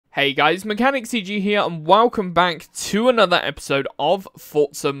Hey guys, Mechanic CG here, and welcome back to another episode of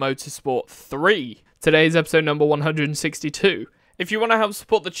Forza Motorsport 3. Today's episode number 162. If you want to help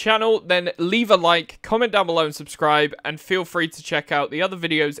support the channel, then leave a like, comment down below and subscribe, and feel free to check out the other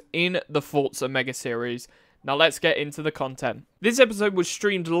videos in the Forza Mega Series. Now let's get into the content. This episode was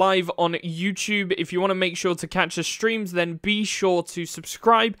streamed live on YouTube. If you want to make sure to catch the streams, then be sure to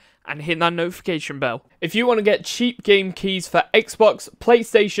subscribe and hit that notification bell. If you want to get cheap game keys for Xbox,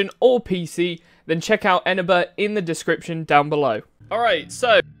 PlayStation, or PC, then check out Eneba in the description down below. Alright,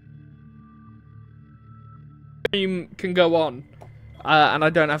 so stream can go on, and I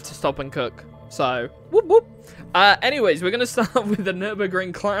don't have to stop and cook. So, whoop whoop. Anyways, we're going to start with the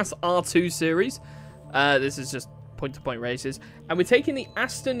Nurburgring Class R2 series. This is just point-to-point races. And we're taking the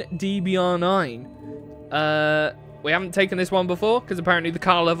Aston DBR9. We haven't taken this one before, because apparently the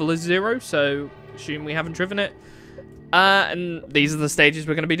car level is 0, so assume we haven't driven it. And these are the stages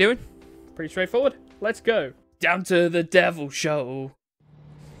we're going to be doing. Pretty straightforward. Let's go. Down to the devil show.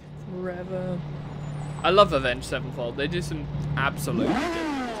 Forever. I love Avenged Sevenfold. They do some absolute ridiculous.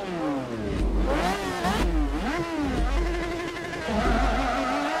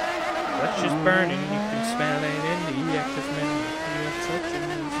 Flesh is burning, you can smell it in the active menu. You're touching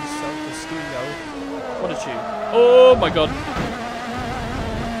easy self-esteem. What a tune. Oh my god.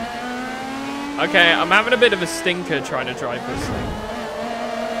 Okay, I'm having a bit of a stinker trying to drive this thing.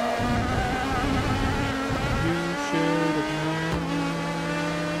 You should have known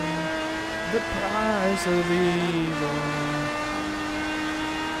the price of evil.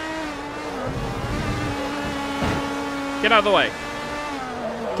 Get out of the way.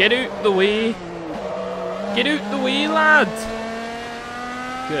 Get out the way. Get out the way, lad.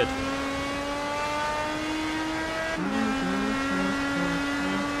 Good.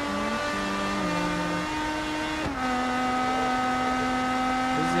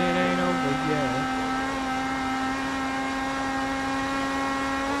 Cause it ain't over yet.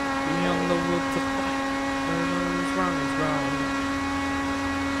 Beyond the wood to fight. What's wrong is wrong.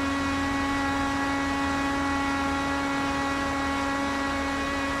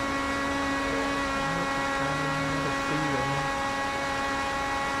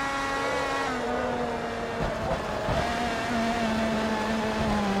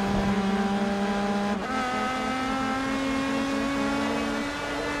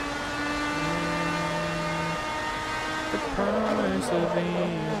 The price of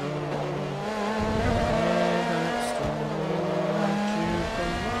evil. Never stole what you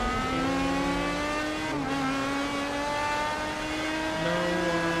belong in. No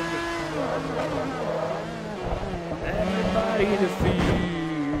one but everybody to feel.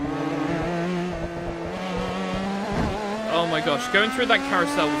 Oh my gosh, going through that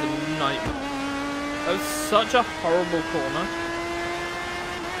carousel was a nightmare. That was such a horrible corner.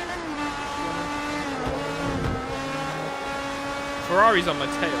 Ferrari's on my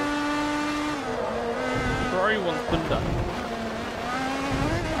tail. Ferrari wants thunder.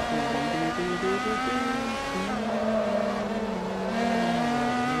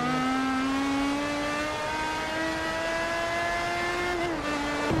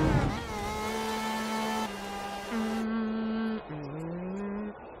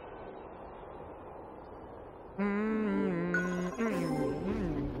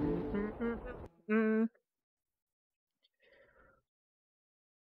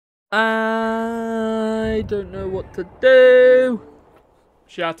 I don't know what to do.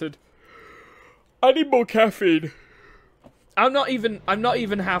 Shattered. I need more caffeine. I'm not even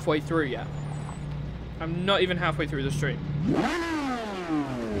halfway through yet. I'm not even halfway through the stream.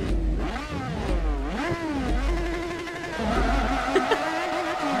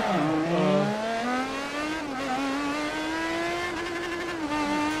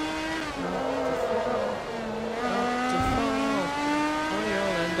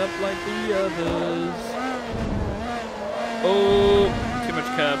 Up like the others. Oh, too much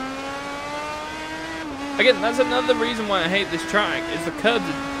curb. Again, that's another reason why I hate this track, is the curbs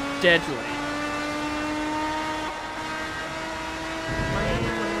are deadly.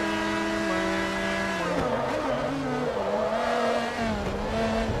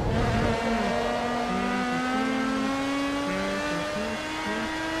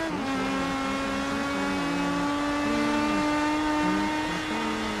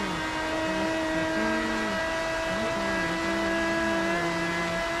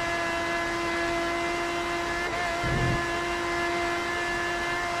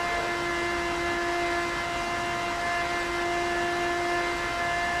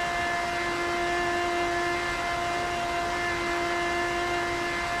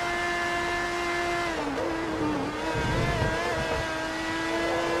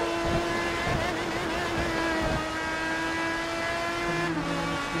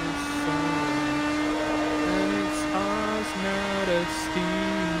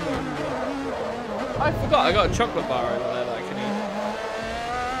 I got a chocolate bar over there that I can eat.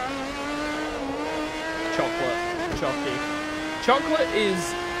 Chocolate. Chocolate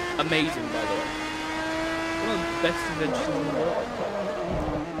is amazing, by the way. One of the best inventions in the world.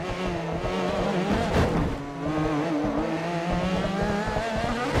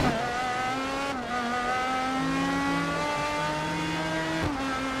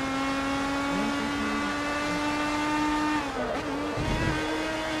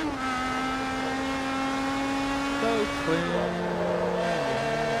 So clear.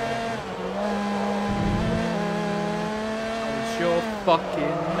 It's your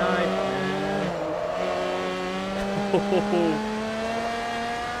fucking nightmare.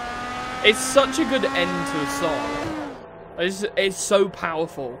 It's such a good end to a song. It's so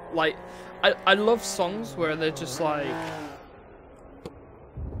powerful. Like, I love songs where they're just like,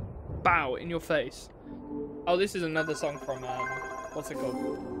 bow in your face. Oh, this is another song from, what's it called?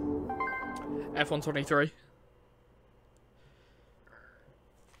 F123.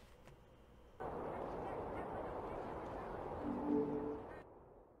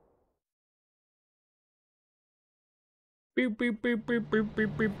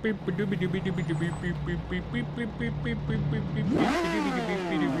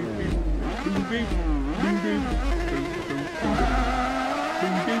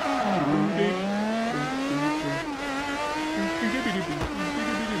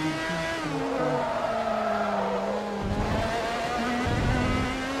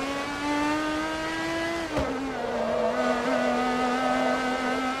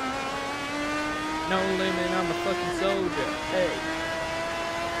 No limit, I'm a fucking soldier. Hey.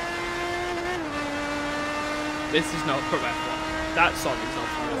 This is not from F1. That song is not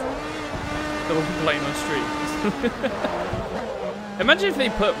from F1. The one playing on streams. Imagine if they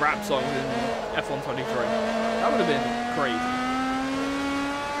put rap songs in F123. That would have been crazy.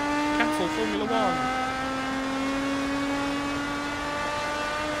 Cancel Formula 1.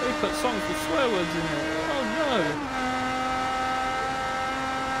 They put songs with swear words in it. Oh no.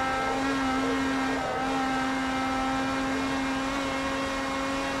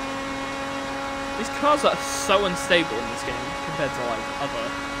 These cars are so unstable in this game compared to like other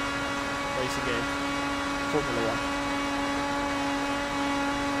racing games. Formula 1.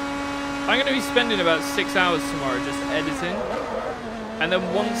 I'm going to be spending about 6 hours tomorrow just editing. And then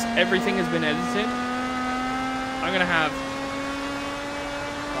once everything has been edited, I'm going to have...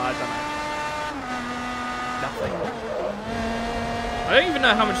 I don't know. Nothing. I don't even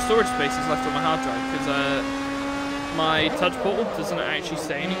know how much storage space is left on my hard drive because my touch portal doesn't actually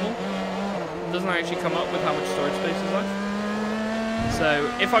say anymore. Doesn't actually come up with how much storage space is left.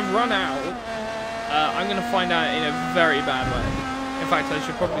 So if I've run out, I'm going to find out in a very bad way. In fact, I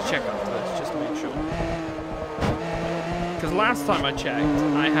should probably check after this just to make sure. Because last time I checked,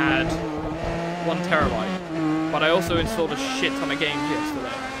 I had 1 terabyte, but I also installed a shit ton of games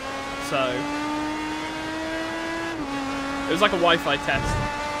yesterday. So it was like a Wi-Fi test.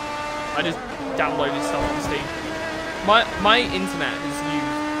 I just downloaded stuff on Steam. My internet is used.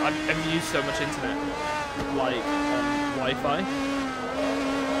 I've used so much internet, like, on Wi-Fi.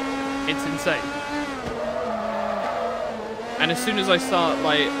 It's insane. And as soon as I start,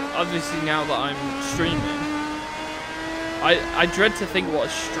 like, obviously now that I'm streaming, I dread to think what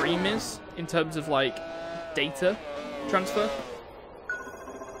a stream is in terms of, like, data transfer.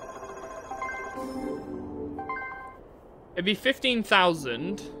 It'd be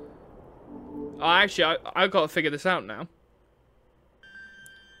 15,000. Oh, actually, I've got to figure this out now.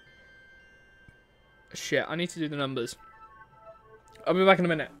 Shit, I need to do the numbers. I'll be back in a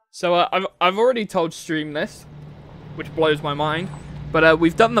minute. So I've already told Stream this, which blows my mind. But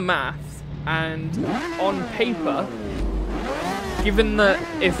we've done the math, and on paper, given that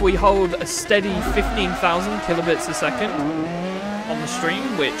if we hold a steady 15,000 kilobits a second on the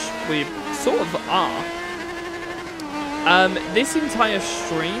stream, which we sort of are, this entire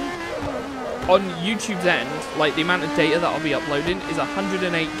stream on YouTube's end, like the amount of data that I'll be uploading, is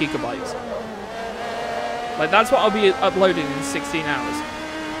 108 gigabytes. Like, that's what I'll be uploading in 16 hours.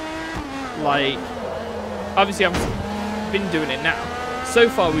 Like, obviously I've been doing it now. So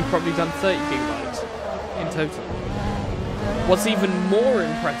far, we've probably done 30 gigabytes in total. What's even more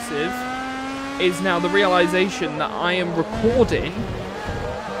impressive is now the realization that I am recording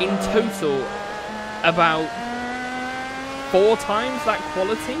in total about 4 times that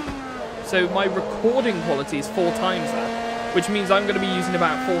quality. So my recording quality is 4 times that. Which means I'm going to be using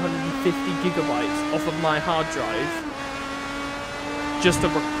about 450 gigabytes off of my hard drive just to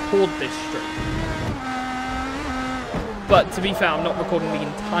record this stream. But to be fair, I'm not recording the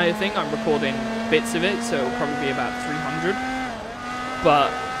entire thing. I'm recording bits of it, so it'll probably be about 300. But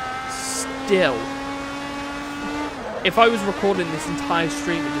still, if I was recording this entire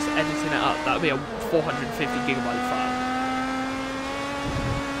stream and just editing it up, that would be a 450 gigabyte file.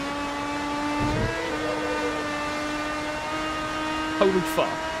 Holy fuck.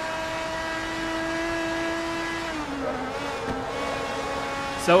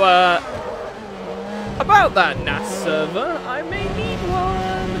 So, about that NAS server, I may need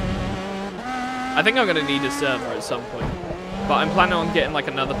one. I think I'm going to need a server at some point. But I'm planning on getting, like,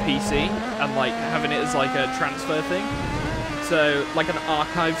 another PC and, like, having it as, like, a transfer thing. So, like an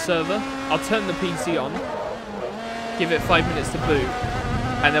archive server. I'll turn the PC on, give it 5 minutes to boot,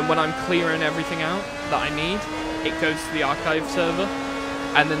 and then when I'm clearing everything out that I need, it goes to the archive server,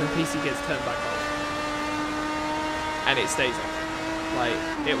 and then the PC gets turned back on. And it stays on. Like,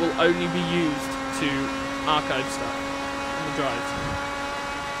 it will only be used to archive stuff on the drives.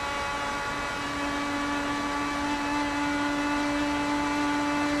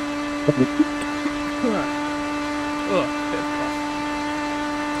 Ugh, bit of cough.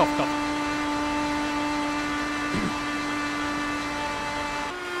 Cough, cough.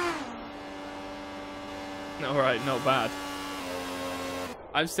 Alright, not bad.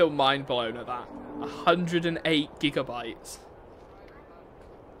 I'm still mind blown at that. 108 gigabytes.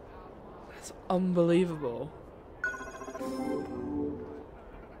 That's unbelievable.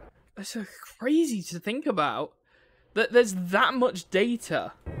 That's so crazy to think about. That there's that much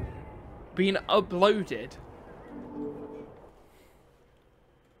data being uploaded.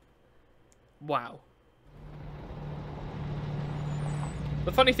 Wow.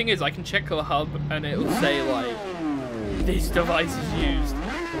 The funny thing is, I can check the hub and it'll say, like, this device is used.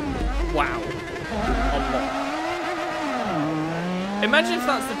 Wow. A lot. Imagine if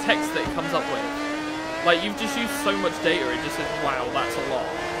that's the text that it comes up with. Like, you've just used so much data, it just says, wow, that's a lot.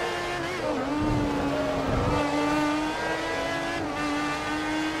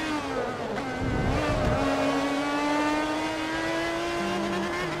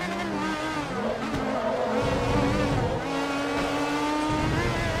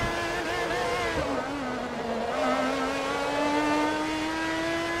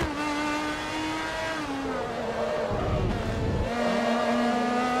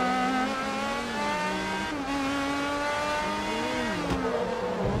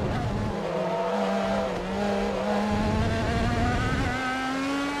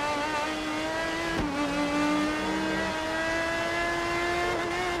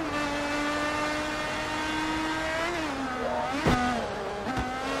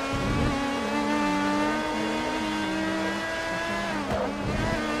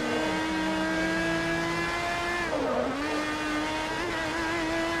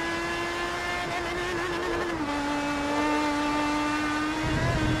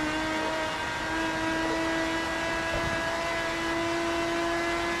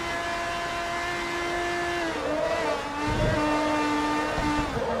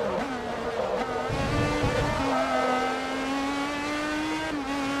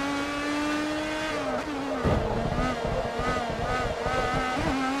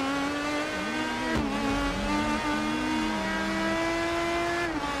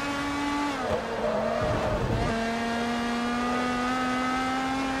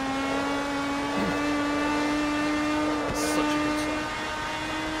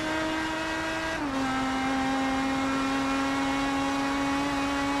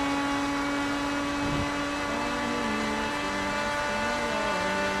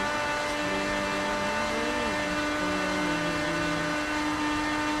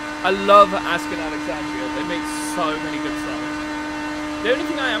 I love Asking Alexandria. They make so many good songs. The only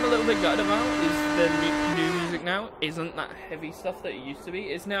thing I am a little bit gutted about is the new music now isn't that heavy stuff that it used to be.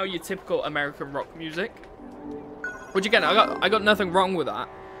 It's now your typical American rock music. Which again, I got nothing wrong with that.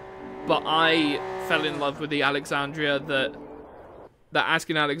 But I fell in love with the Alexandria that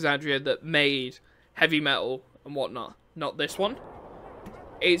Asking Alexandria that made heavy metal and whatnot. Not this one.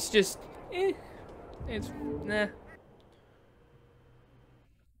 It's just, it's, nah.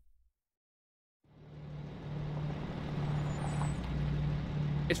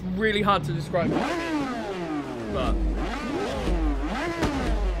 It's really hard to describe what I mean, but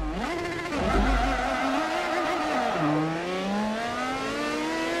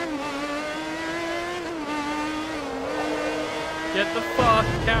get the fuck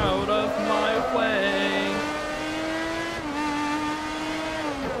out of my way.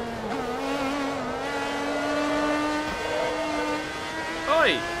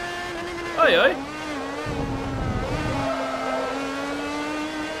 Oi! Oi, oi!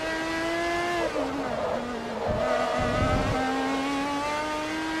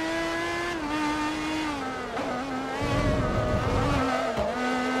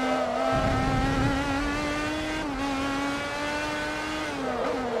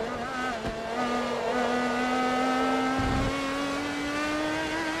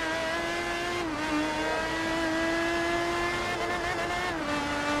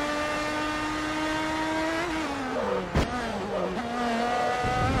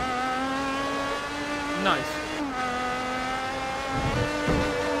 Nice.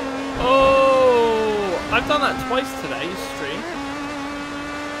 Oh, I've done that twice today, stream.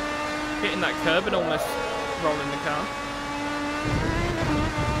 Hitting that curb and almost rolling the car.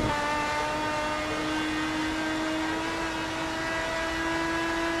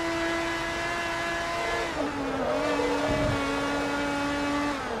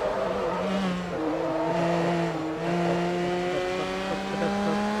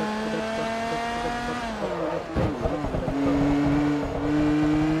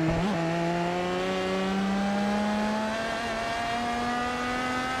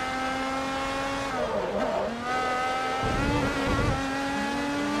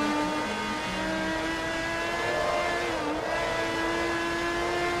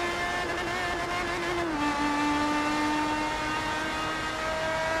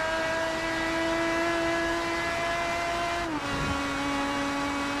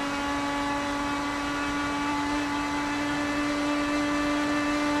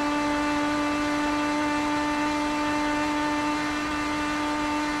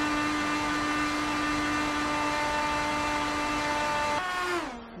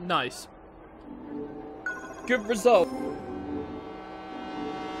 Nice. Good result.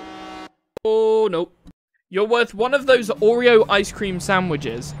 Oh, nope. You're worth one of those Oreo ice cream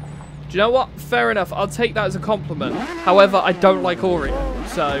sandwiches. Do you know what? Fair enough. I'll take that as a compliment. However, I don't like Oreo,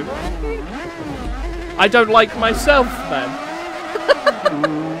 so... I don't like myself, then.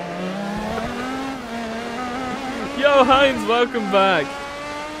 Yo, Heinz, welcome back.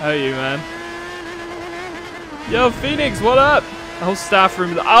 How are you, man? Yo, Phoenix, what up? The whole staff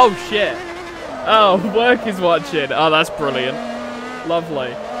room. Oh, shit. Oh, work is watching. Oh, that's brilliant.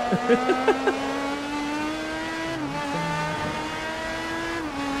 Lovely.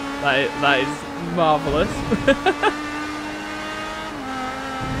 that is marvelous.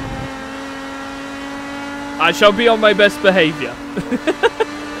 I shall be on my best behavior.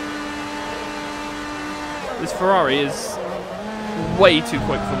 This Ferrari is way too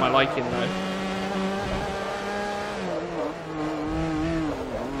quick for my liking, though.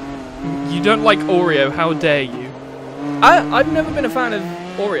 You don't like Oreo, how dare you? I've never been a fan of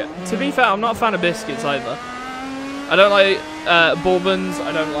Oreo. To be fair, I'm not a fan of biscuits either. I don't like bourbons,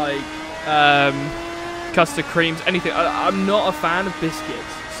 I don't like custard creams, anything. I'm not a fan of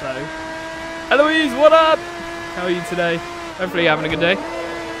biscuits, so... Eloise, what up? How are you today? Hopefully you're having a good day.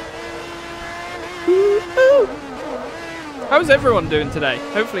 How's everyone doing today?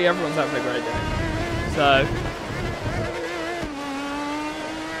 Hopefully everyone's having a great day. So...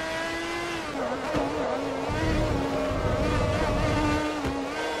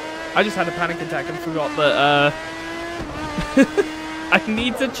 I just had a panic attack and forgot that I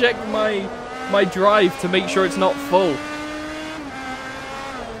need to check my drive to make sure it's not full.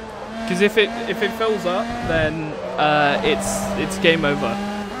 Because if it fills up, then it's game over.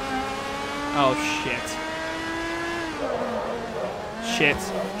 Oh shit. Shit.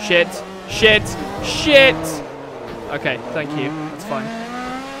 Okay, thank you. That's fine.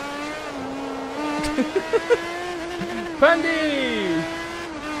 Pandy!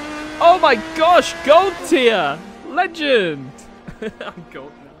 Oh my gosh, gold tier! Legend! I'm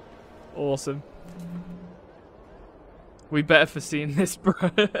gold now. Awesome. We better for seeing this, bro.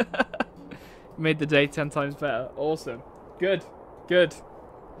 Made the day 10 times better. Awesome. Good.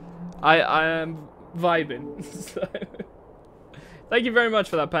 I am vibing. So. Thank you very much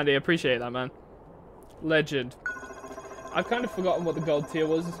for that, Pandy. I appreciate that, man. Legend. I've kind of forgotten what the gold tier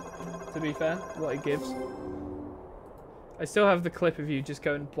was, to be fair. What it gives. I still have the clip of you just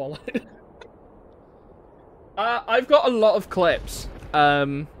going bollocks. I've got a lot of clips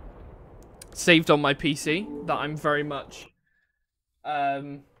saved on my PC that I'm very much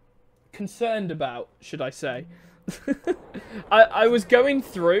concerned about, should I say. I was going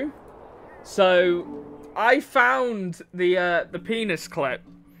through, so I found the penis clip.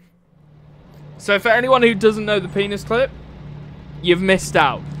 So for anyone who doesn't know the penis clip, you've missed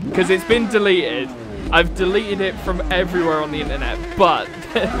out because it's been deleted. I've deleted it from everywhere on the internet, but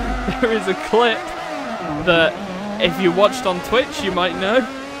there is a clip that if you watched on Twitch, you might know,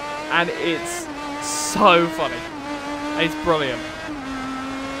 and it's so funny. It's brilliant.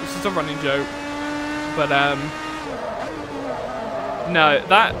 It's just a running joke, but no,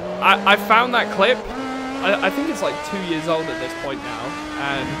 that I found that clip. I think it's like 2 years old at this point now,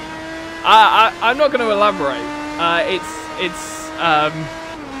 and I'm not going to elaborate.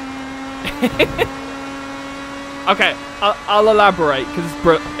 Okay, I'll elaborate because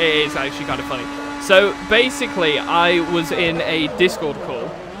it is actually kind of funny. So basically, I was in a Discord call,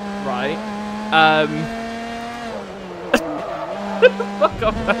 right? Fuck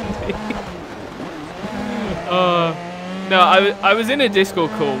off, Andy. No, I was in a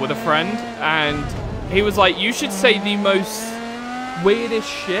Discord call with a friend, and he was like, you should say the most weirdest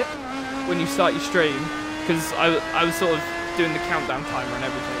shit when you start your stream, because I was sort of doing the countdown timer and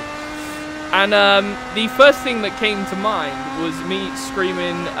everything. And the first thing that came to mind was me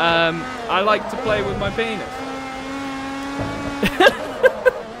screaming, I like to play with my penis.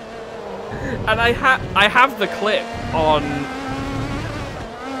 And I have the clip on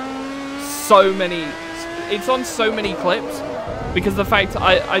so many, it's on so many clips, because the fact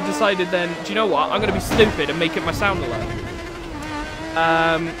I decided then, do you know what, I'm going to be stupid and make it my sound alert.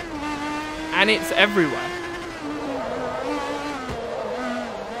 And it's everywhere.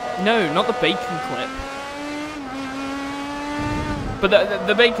 No, not the bacon clip. But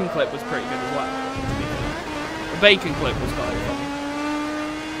the bacon clip was pretty good as well. The bacon clip was quite funny.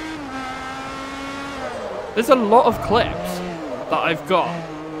 There's a lot of clips that I've got.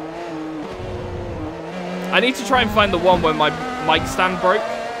 I need to try and find the one where my mic stand broke.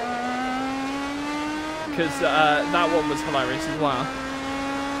 Because that one was hilarious as well.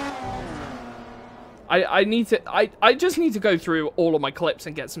 I just need to go through all of my clips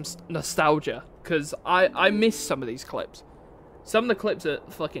and get some nostalgia, because I miss some of these clips. Some of the clips are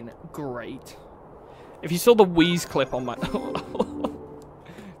fucking great. If you saw the Wheeze clip on my...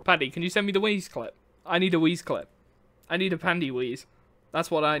 Paddy, can you send me the Wheeze clip? I need a Wheeze clip. I need a Pandy Wheeze.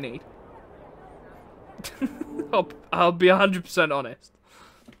 That's what I need. I'll be 100% honest.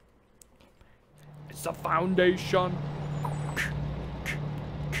 It's the foundation.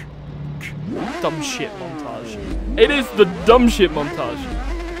 Dumb shit montage. It is the dumb shit montage.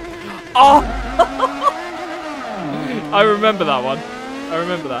 Oh! I remember that one. I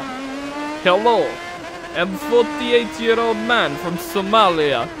remember that. Hello. I'm a 48-year-old man from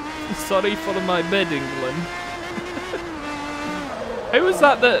Somalia. Sorry for my bed, England. Who was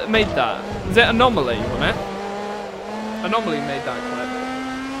that made that? Was it Anomaly, wasn't it? Anomaly made that clip.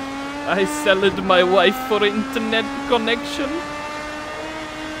 I sold my wife for internet connection.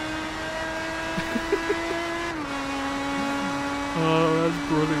 Oh, that's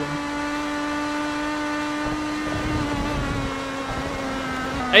brilliant.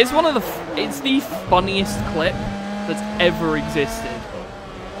 It's one of the... It's the funniest clip that's ever existed.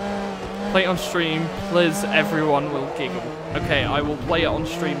 Play it on stream, please, everyone will giggle. Okay, I will play it on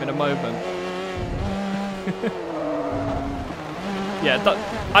stream in a moment. Yeah,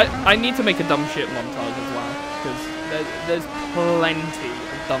 I need to make a dumb shit montage as well, because there's plenty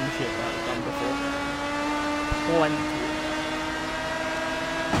of dumb shit that I've done before. Plenty.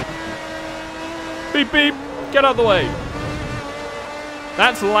 Beep beep! Get out of the way!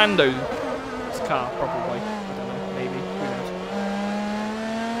 That's Lando's car, probably. I don't know, maybe. Who knows?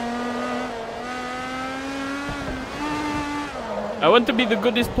 I want to be the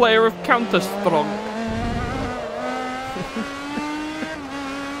goodest player of Counter-Strike.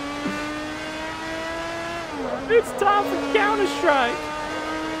 It's time for Counter-Strike!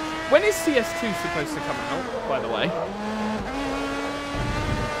 When is CS2 supposed to come out, by the way?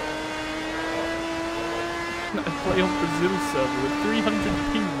 I play on Brazil server with 300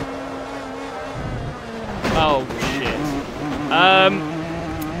 ping. Oh shit.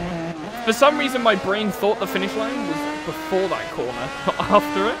 For some reason my brain thought the finish line was before that corner, not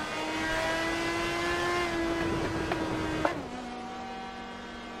after it.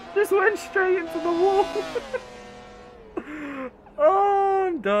 Just went straight into the wall. Oh,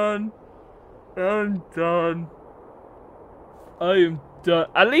 I'm done. I'm done. I am done.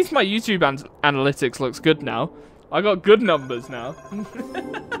 At least my YouTube analytics looks good now. I got good numbers now.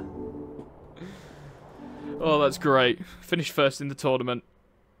 Oh, that's great. Finished first in the tournament.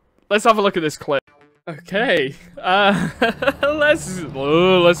 Let's have a look at this clip. Okay. Let's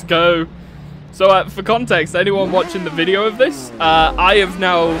go. So, for context, anyone watching the video of this, I have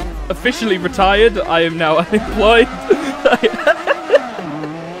now officially retired. I am now unemployed.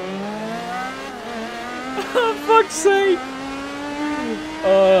 Oh, fuck's sake.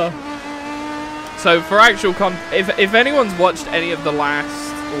 So for actual if anyone's watched any of the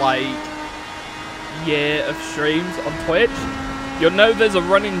last like year of streams on Twitch, you'll know there's a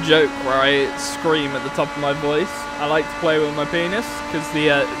running joke where I scream at the top of my voice. I like to play with my penis, because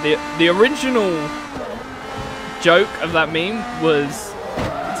the original joke of that meme was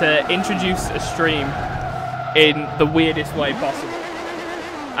to introduce a stream in the weirdest way possible.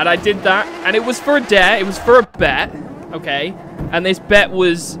 And I did that, and it was for a dare, it was for a bet, okay? And this bet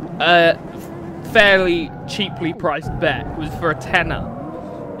was a fairly cheaply priced bet. It was for a tenner,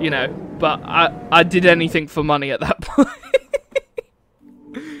 you know. But I did anything for money at that point.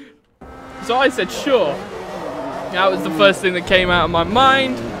 So I said, sure. That was the first thing that came out of my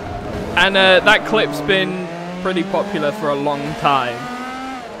mind. And that clip's been pretty popular for a long time.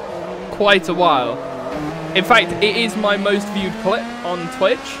 Quite a while. In fact, it is my most viewed clip on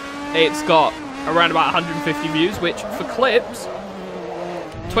Twitch. It's got around about 150 views, which for clips,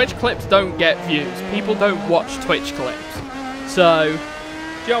 Twitch clips don't get views. People don't watch Twitch clips. So,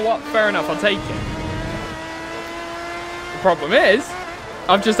 do you know what? Fair enough, I'll take it. The problem is,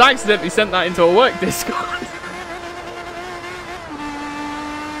 I've just accidentally sent that into a work Discord.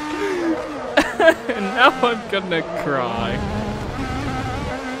 And now I'm gonna cry.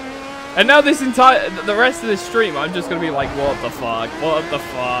 And now the rest of this stream, I'm just gonna be like, what the fuck, what the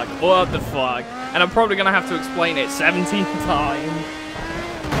fuck, what the fuck. And I'm probably gonna have to explain it 17 times.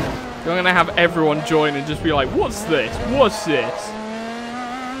 I'm gonna have everyone join and just be like, what's this? What's this? For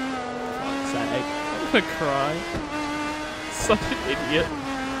fuck's sake. I'm gonna cry. Such an idiot.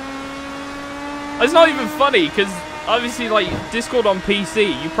 It's not even funny, because obviously, like, Discord on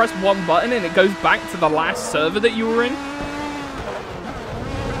PC, you press one button and it goes back to the last server that you were in.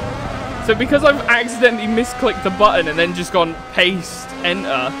 So because I've accidentally misclicked the button and then just gone paste, enter,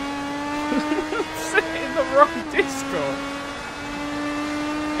 I'm sitting in the wrong Discord.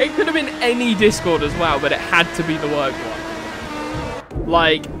 It could have been any Discord as well, but it had to be the work one.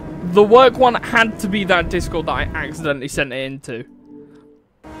 Like, the work one had to be that Discord that I accidentally sent it into.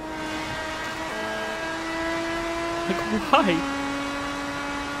 Like, why?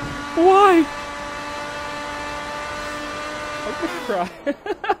 Why? I'm gonna cry.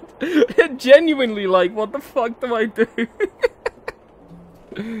 Genuinely, like, what the fuck do I do?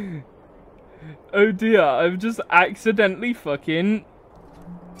 Oh dear, I've just accidentally fucking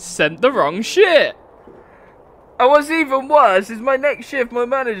sent the wrong shit. And what's even worse is my next shift, my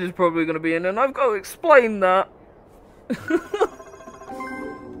manager's probably going to be in, and I've got to explain that.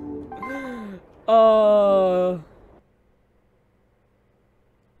 I'm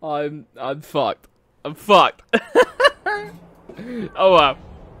fucked. I'm fucked. Oh well.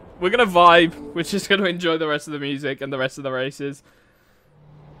 We're gonna vibe. We're just gonna enjoy the rest of the music and the rest of the races.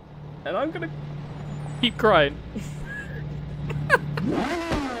 And I'm gonna keep crying.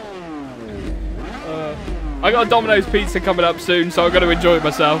 I got a Domino's pizza coming up soon, so I'm gonna enjoy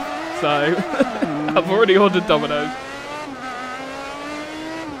myself. So I've already ordered Domino's.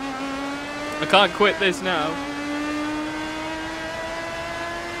 I can't quit this now.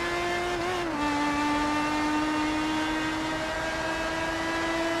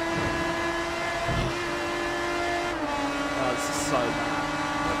 So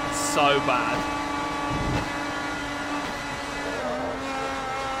bad. So bad.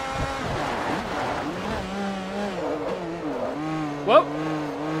 Well,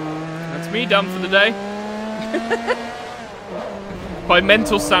 that's me done for the day. My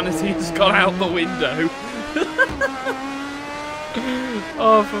mental sanity has gone out the window.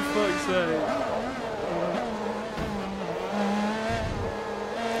 Oh, for fuck's sake.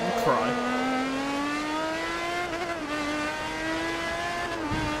 I'll cry.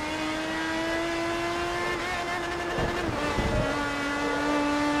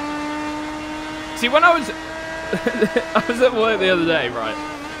 See, when I was at work the other day, right,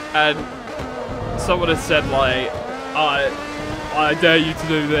 and someone had said, like, I dare you to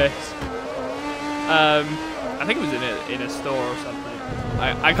do this. I think it was in a store or something.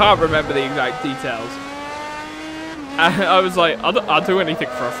 I can't remember the exact details. And I was like, I'll do anything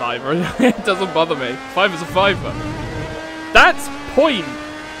for a $5. It doesn't bother me. $5 is a $5. That's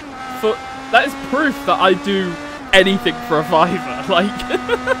that is proof that I do anything for a $5. Like,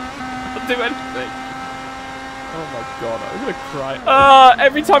 I'll do anything. Oh my god, I'm gonna cry.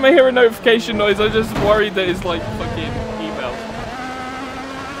 Every time I hear a notification noise, I'm just worried that it's like fucking emails.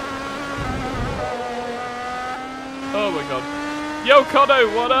 Oh my god. Yo, Kodo,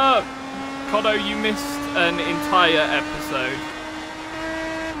 what up? Kodo, you missed an entire episode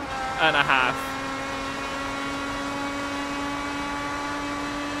and a half.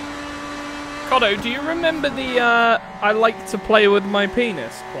 Kodo, do you remember the I like to play with my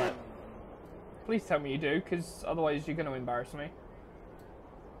penis clip? Please tell me you do, because otherwise you're going to embarrass me.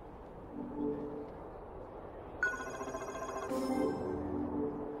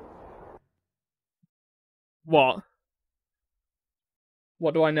 What?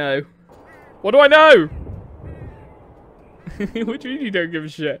 What do I know? What do I know? What do you mean you don't give a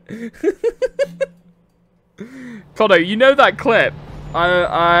shit? Kodo, you know that clip?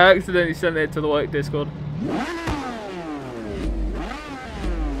 I accidentally sent it to the work Discord.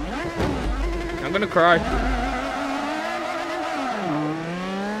 I'm gonna cry.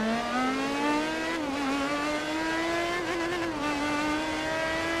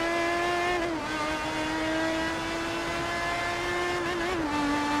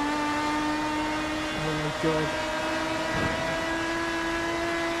 Oh my God.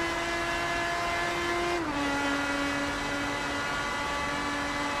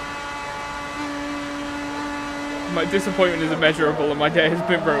 My disappointment is immeasurable and my day has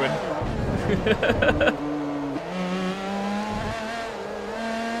been ruined.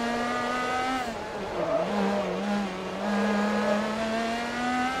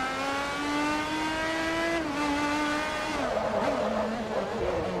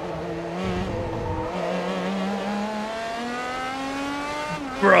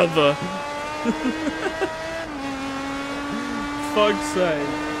 Brother. Fuck's sake.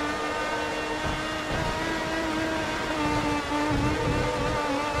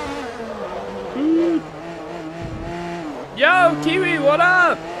 Yo, Kiwi, what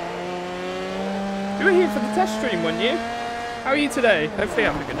up? You were here for the test stream, weren't you? How are you today? Hopefully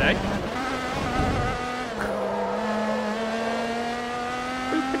you're having a good day.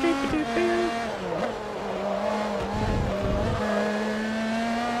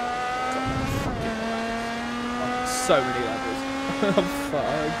 So many levels. Oh,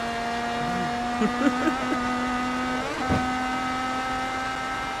 fuck.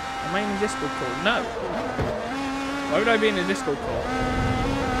 Am I in a Discord call? No. Why would I be in a Discord call?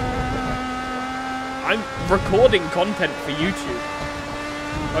 I'm recording content for YouTube.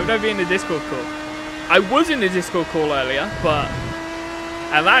 Why would I be in a Discord call? I was in a Discord call earlier, but...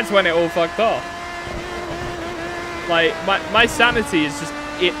 And that's when it all fucked off. Like, my sanity is just...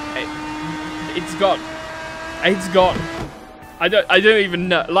 It's gone. It's gone. I don't even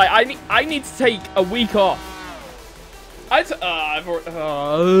know. Like, I need to take a week off. I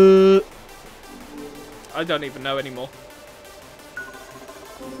don't even know anymore.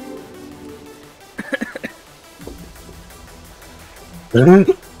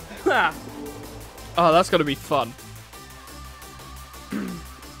 Oh, that's gonna be fun.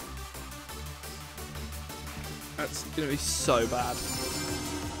 That's gonna be so bad.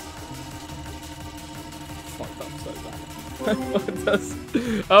 Fucked up so bad. What does?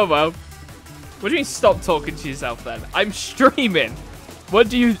 Oh well. What do you mean stop talking to yourself then? I'm streaming. What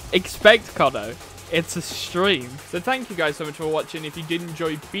do you expect, Kono? It's a stream. So thank you guys so much for watching. If you did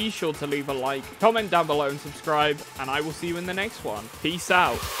enjoy, be sure to leave a like, comment down below and subscribe. And I will see you in the next one. Peace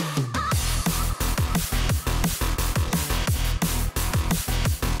out.